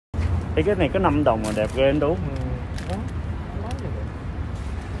cái này có 5 đồng mà đẹp ghê anh Tú. Đó, nói như vậy.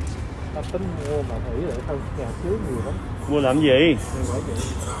 Ta tính mua mà nghĩ để tao nhà chứa nhiều lắm. Mua làm gì? Nên bởi vậy.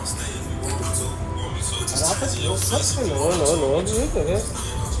 Ở đó thích cái lựa nước rồi đó.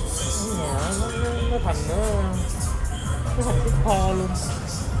 Nhà nó thành cái kho luôn.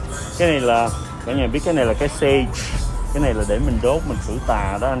 Cái này là cả nhà biết cái này là cái sage. Cái này là để mình đốt mình khử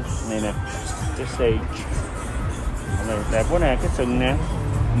tà đó anh. Này nè, cái sage. Này đẹp quá nè, cái sừng nè,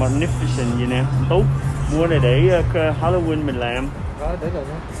 magnificent gì nè. Tú mua này để Halloween mình làm. Rồi để rồi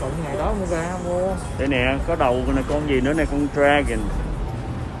còn ngày đó mua ra mua. Đây nè, có đầu này, con gì nữa nè, con dragon.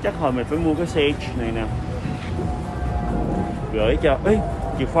 Chắc hồi mình phải mua cái sage này nè. Gửi cho. Ê,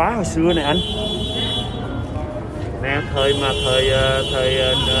 chìa khóa hồi xưa nè anh. Nè, thời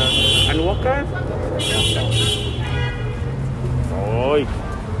Anh Quốc á. Ôi,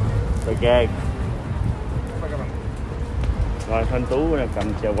 trời ghê. Rồi Thanh Tú là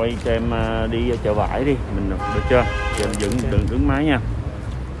cầm chợ quay cho em đi chợ vải đi, mình được chưa? Đừng đứng máy nha.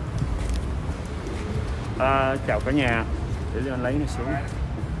 Chào cả nhà, để Leon lấy nó xuống.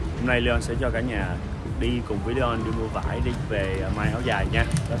 Hôm nay Leon sẽ cho cả nhà đi cùng với Leon đi mua vải đi về may áo dài nha.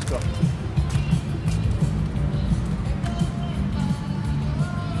 Let's go.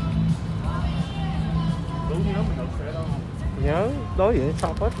 Tú nhớ mình đậu xe đâu không? Nhớ, đối diện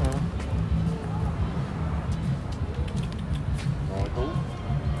sau hết nè. Rồi Tú.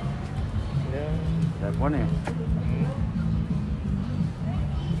 Yeah. Đẹp quá nè.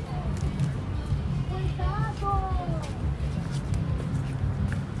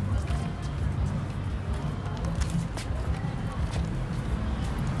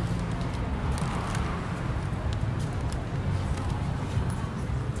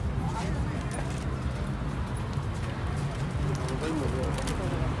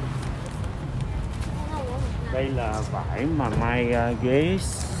 Đây là vải mà may ghế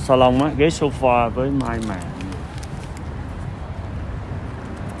salon á, ghế sofa với may màn.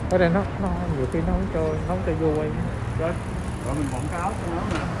 Ở đây nó nhiều khi nó không cho vô quay. Rồi mình quảng cáo cho nó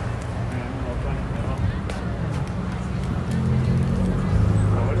nè.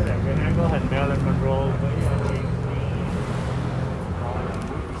 Rồi cái đẹp cái có hình Marilyn Monroe với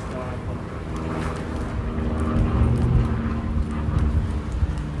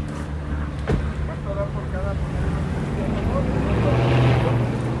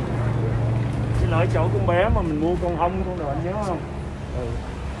ở chỗ con bé mà mình mua con ong con đồ anh nhớ không? Ừ.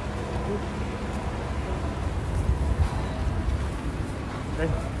 Đây.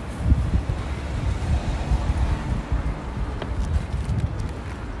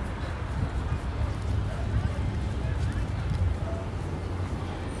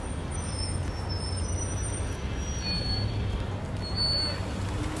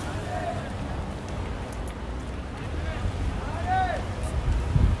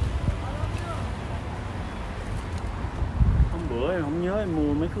 Bữa em không nhớ em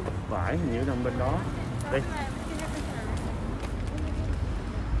mua mấy khúc vải hình như trong bên đó. Đây.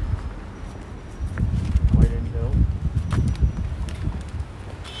 Quay lên đâu.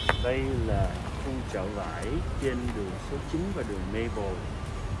 Đây là khu chợ vải trên đường số 9 và đường Maple.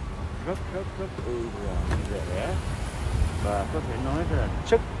 Rất ưa và rẻ. Và có thể nói là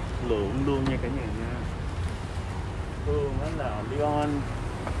chất lượng luôn nha cả nhà nha. Thường đó là Leon.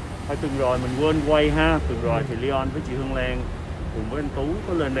 Hồi tuần rồi mình quên quay ha. Tuần rồi thì Leon với chị Hương Lan cùng với anh Tú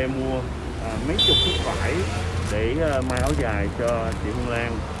có lên đây mua mấy chục khúc vải để may áo dài cho chị Hương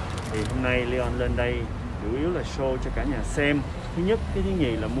Lan. Thì hôm nay Leon lên đây chủ yếu là show cho cả nhà xem. Thứ nhất, cái thứ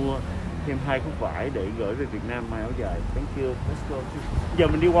nhì là mua thêm 2 khúc vải để gửi về Việt Nam may áo dài. Thank you. Let's go. Giờ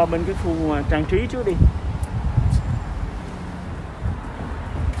mình đi qua bên cái khu trang trí trước đi.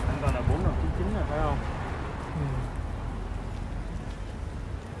 Anh còn là 4.99 rồi phải không?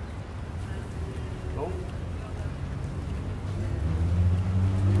 Đúng.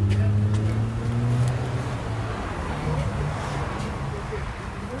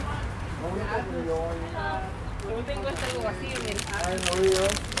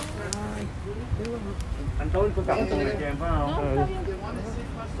 Anh Tối có cầm tụi này cho em phải không?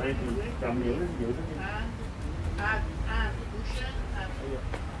 Đây thì cầm giữ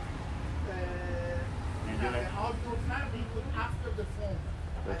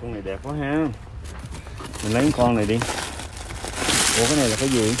Rồi con này đẹp quá ha. Mình lấy con này đi. Ủa cái này là cái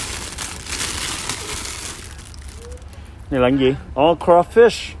gì? Này là cái gì? Oh,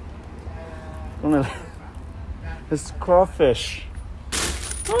 crawfish. Con này là it's crawfish.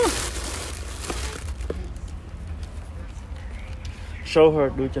 Show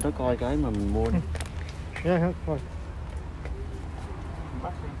her, đưa cho nó coi cái mà mình mua đi. Yeah, thôi.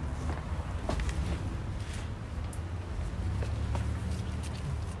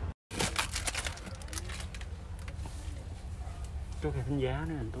 có cái thánh giá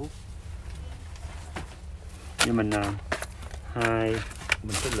nữa anh Tú. Nhưng mình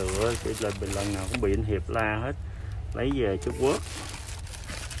mình sẽ lựa để lần nào cũng bị anh Hiệp la hết, lấy về Trung Quốc.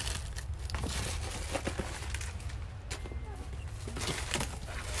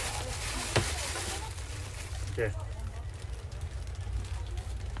 Ok.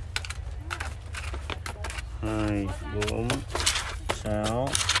 2, 4, 6,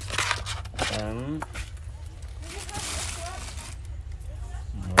 8,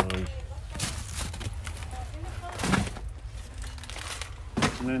 10.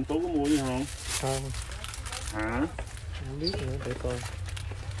 Nên Tú có mua gì không? Không. Hả? Không biết nữa, để coi.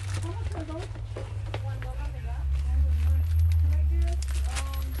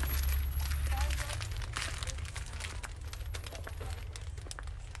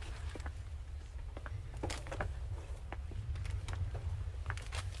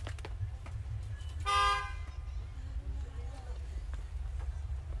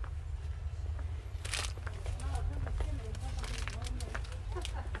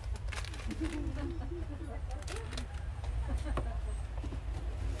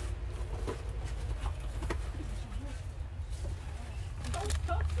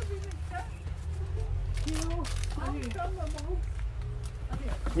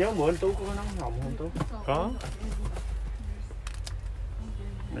 Nhớ bữa anh Tú có nón hồng không Tú? Có.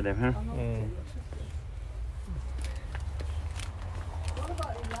 Này đẹp ha? Ừ.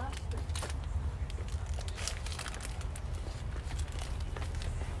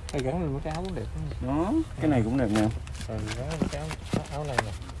 Hay gắn lên một cái áo cũng đẹp. Đó, cái này cũng đẹp nè. Gắn lên cái áo này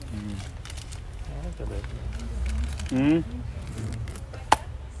nè. Áo cho đẹp. Ừ.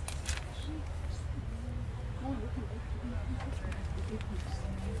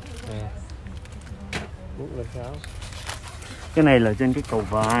 Nè. Bút lên cái áo. Cái này là trên cái cầu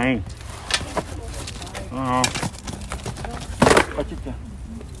vải. Đúng không? Có chút kìa.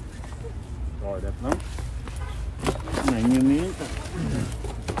 Rồi đẹp lắm. Cái này như miếng thôi.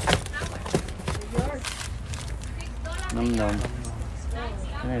 5 đồng.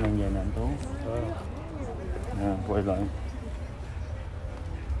 Cái này là về nè anh Tú. Quay lại.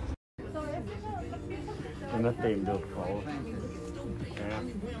 Em đã tìm được hộ.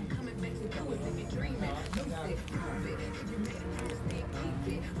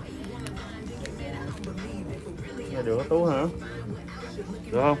 Nghe được Tú hả?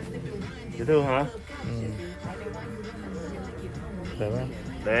 Được không? Chị thương hả? Ừ. Đẹp không?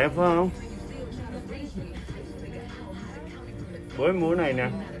 Đẹp phải không? Với mũ này nè.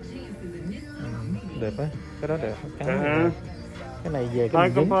 Đẹp á, cái đó đẹp. Cái này về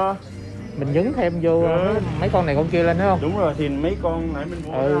cái mình nhấn thêm vô mấy con này con kia lên thấy không? Đúng rồi, thì mấy con nãy mình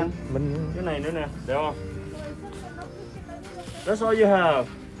mua ra. Cái này nữa nè, đẹp không? That's all you have.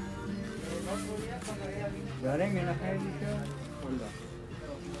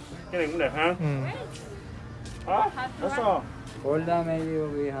 Cái này cũng đẹp ha? That's all.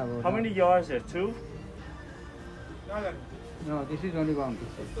 How many yours is it? 2? No, this is only one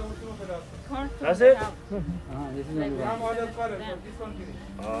piece. That's it? This is only one.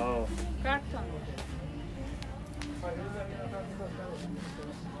 Oh.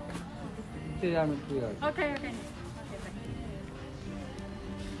 This is only 2 hours. Okay.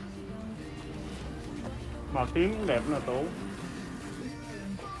 Màu tím cũng đẹp là Tú.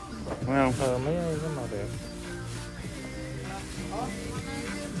 Phải không? Mấy cái màu đẹp.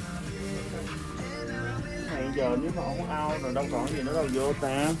 Này giờ nếu mà không ao rồi đâu còn gì nữa đâu vô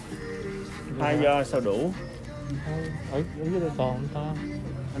ta. 2 giờ sao đủ? Ở dưới đây còn không ta?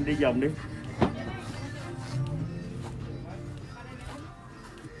 Anh đi vòng đi.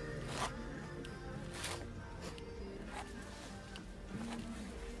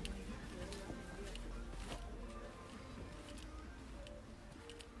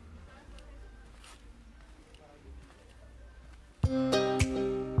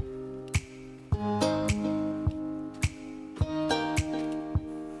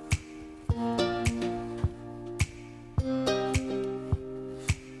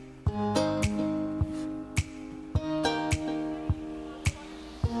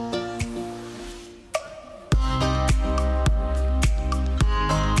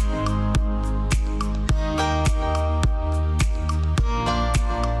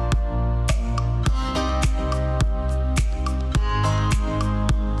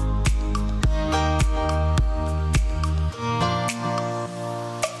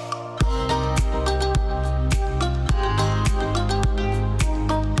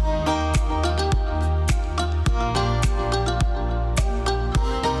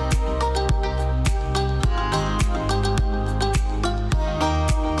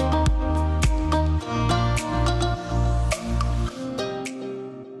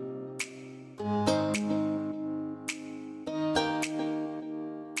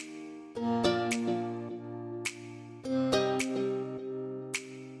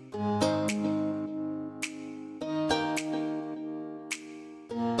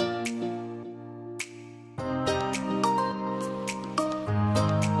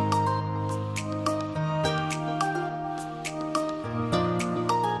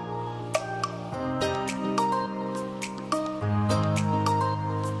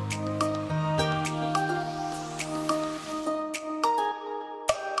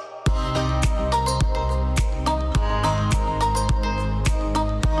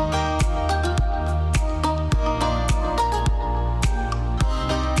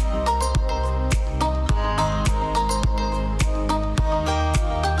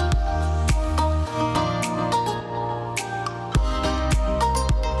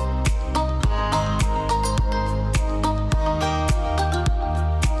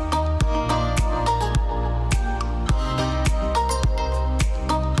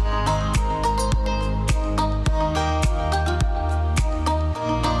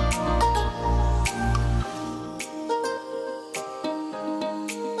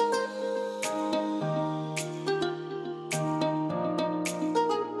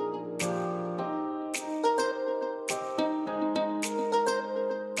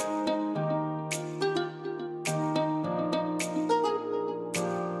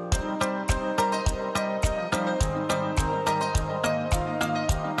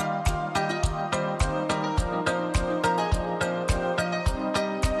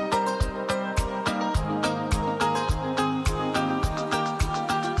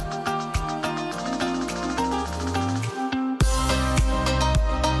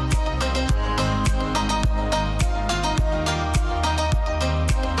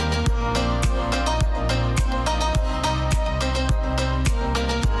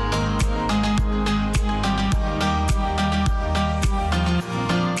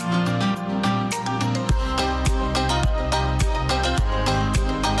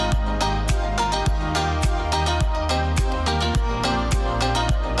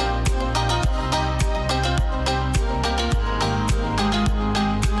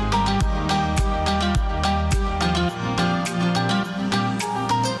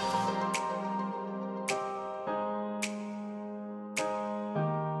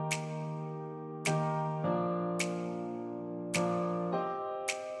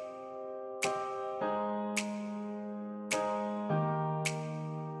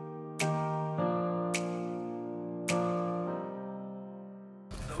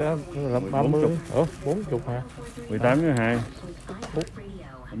 Cái là 30. Ủa 40 hả? 18 với 2.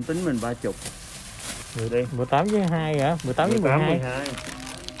 Không tính mình 30. Rồi đi. 18 với 2 hả? 18 với 18 12. 12.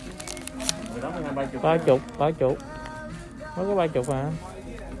 18 12 30. 30. Nó có 30 hả?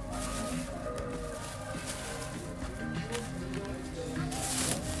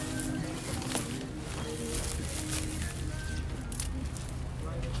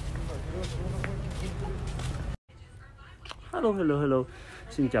 Hello.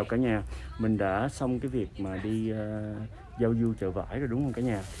 Xin chào cả nhà. Mình đã xong cái việc mà đi giao du chợ vải rồi đúng không cả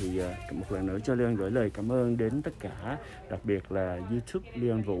nhà? Thì một lần nữa cho Leon gửi lời cảm ơn đến tất cả, đặc biệt là YouTube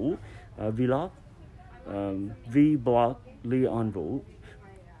Leon Vũ, Vlog, Vblog Leon Vũ.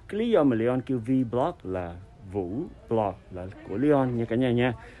 Cái lý do mà Leon kêu Vblog là Vũ Blog là của Leon nha cả nhà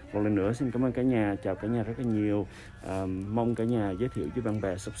nha. Một lần nữa xin cảm ơn cả nhà, chào cả nhà rất là nhiều. Mong cả nhà giới thiệu với bạn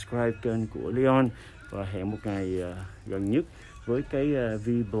bè, subscribe kênh của Leon và hẹn một ngày gần nhất với cái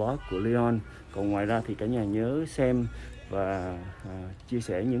Vblog của Leon. Còn ngoài ra thì cả nhà nhớ xem và chia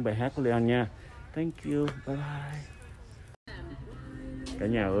sẻ những bài hát của Leon nha. Thank you, bye bye. Cả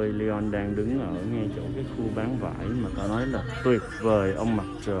nhà ơi, Leon đang đứng ở ngay chỗ cái khu bán vải mà tao nói là tuyệt vời ông mặt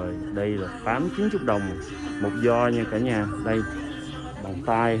trời. Đây là 80-90 đồng một giò nha cả nhà. Đây bằng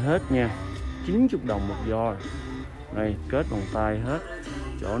tay hết nha, 90 đồng một giò. Đây kết bằng tay hết.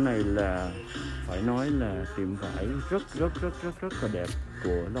 Chỗ này là phải nói là tiệm vải rất là đẹp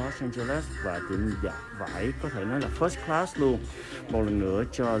của Los Angeles và tiệm vải có thể nói là first class luôn. Một lần nữa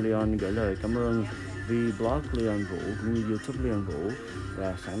cho Leon gửi lời cảm ơn Vblog Leon Vũ cũng như YouTube Leon Vũ.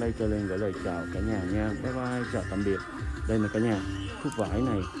 Và sẵn đây cho Leon gửi lời chào cả nhà nha. Bye bye, chào tạm biệt. Đây là cả nhà, khúc vải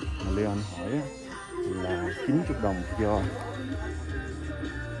này mà Leon hỏi là 90 đồng một giò.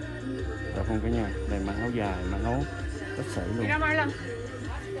 Được không cả nhà? Đây mặc áo dài, mặc áo rất sảy luôn.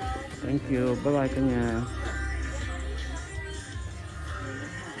 Thank you, bye bye cả nhà.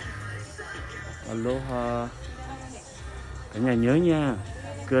 Aloha. Cả nhà nhớ nha,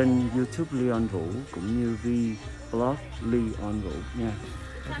 kênh YouTube Leon Vũ cũng như Vblog Leon Vũ nha.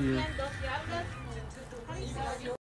 Love you.